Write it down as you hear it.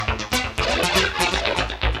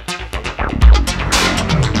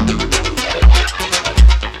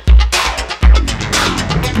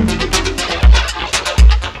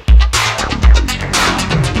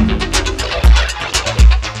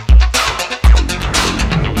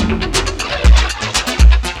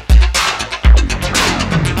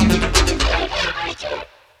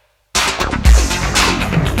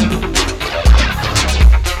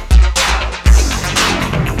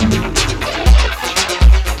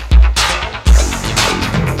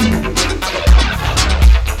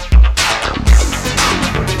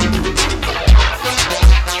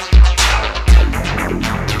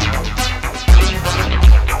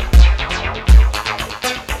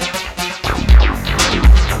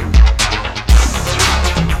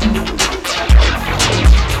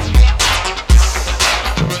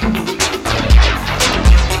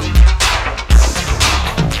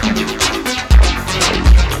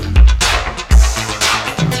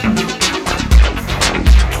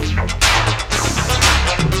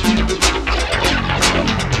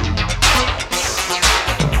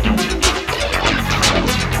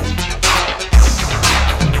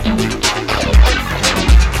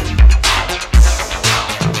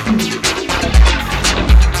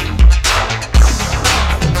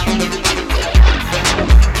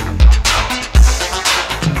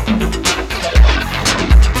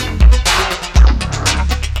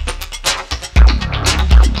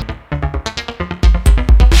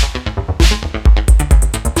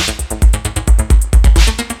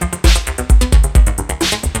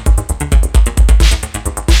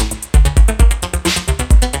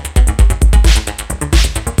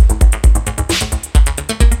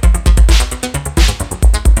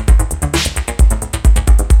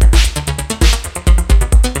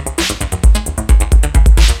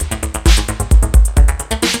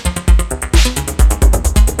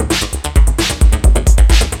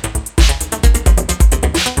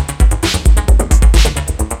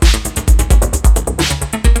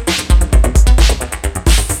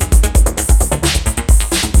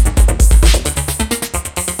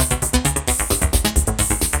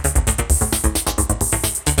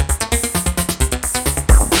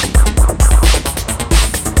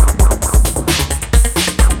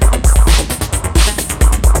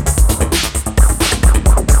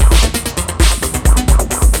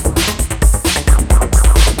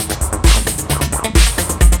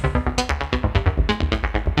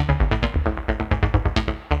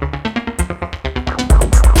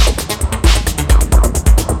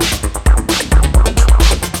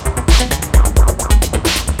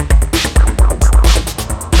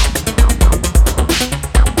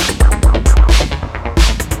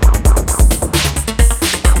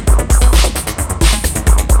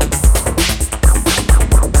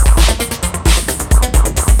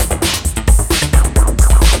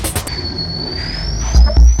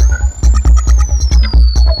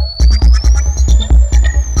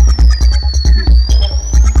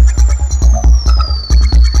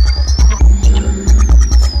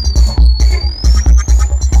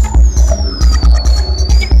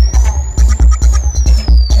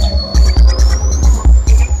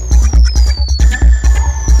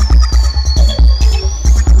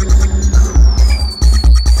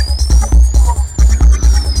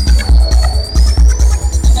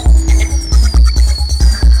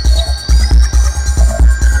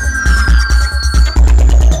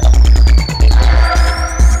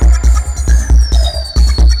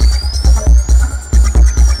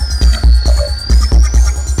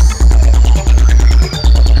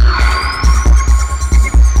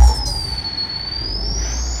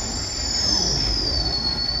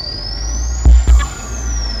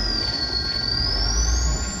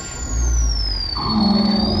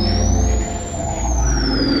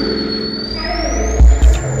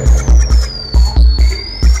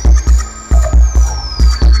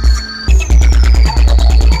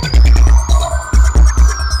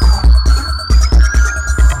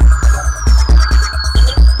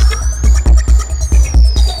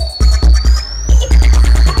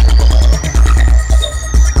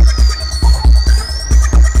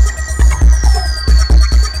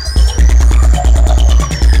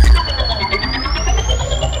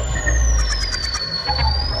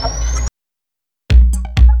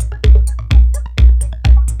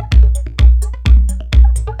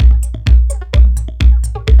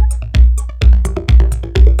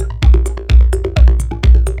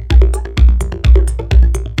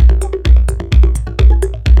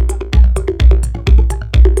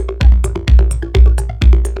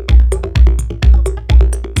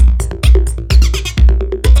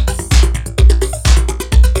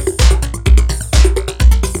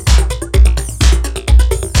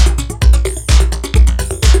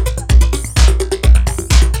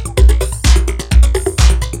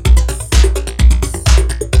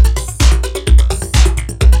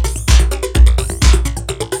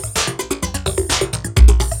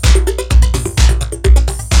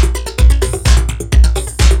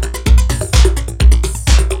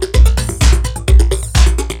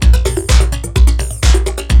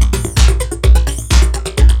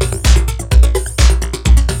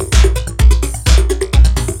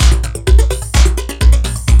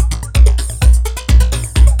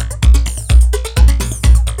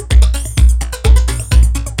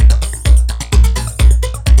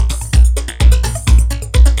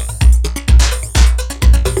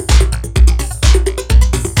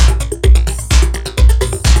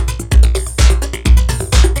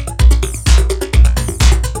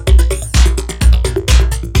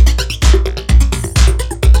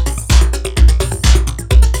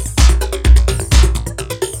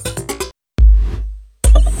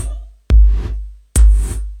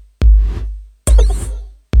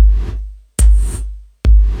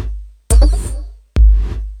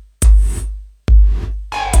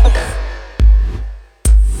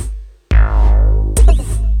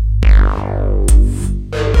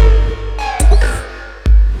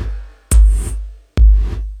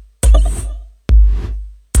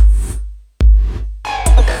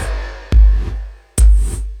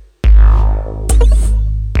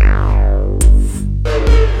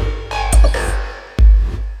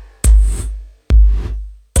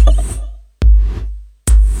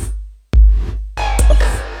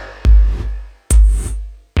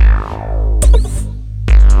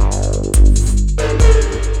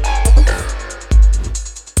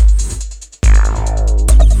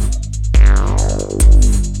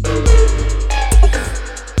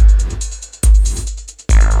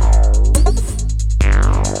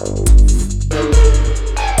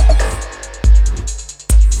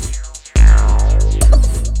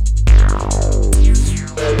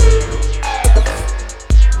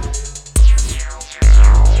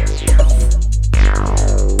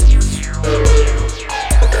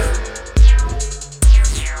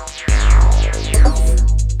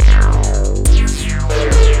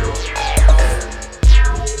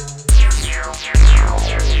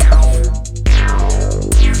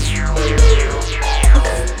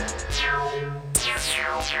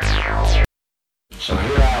So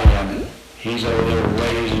here I am, he's over there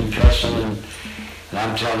raising, cussing, and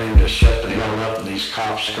I'm telling him to shut the hell up, and these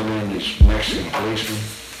cops come in, these Mexican policemen.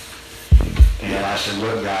 And I said,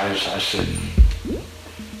 look guys, I said,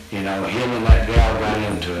 you know, him and that gal got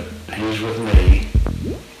into it. He's with me.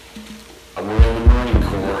 We're in the Marine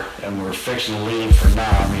Corps, and we're fixing to leave for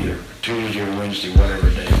now, either Tuesday or Wednesday, whatever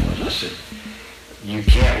day it was. I said, you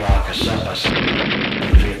can't lock us up. I said,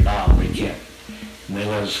 in Vietnam, we can't. And they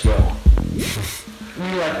let us go.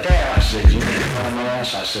 You like that? I said, you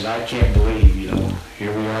dumbass. I said, I can't believe, you know,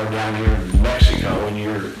 here we are down here in Mexico, and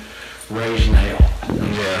you're raising hell.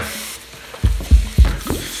 Yeah.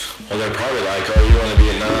 Well, they're probably like, oh, you want to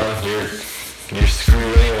Vietnam? You're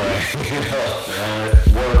screwed anyway. You know? It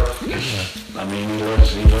worked. I mean, he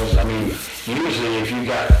lives. I mean, usually if you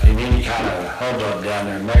got in any kind of hubbub down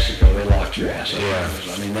there in Mexico, they locked your ass up.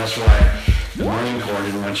 Yeah. I mean, that's why the Marine Corps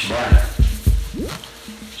didn't want you down there.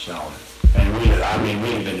 So, and we'd have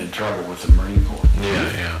been in trouble with the Marine Corps.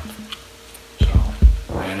 Yeah. So,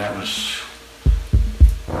 man, that was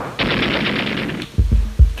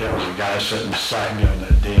a guy sitting beside me on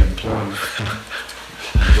that damn plane.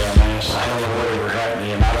 Dumbass. I don't know whatever happened to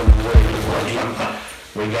him. I don't know where he was.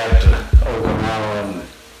 We got to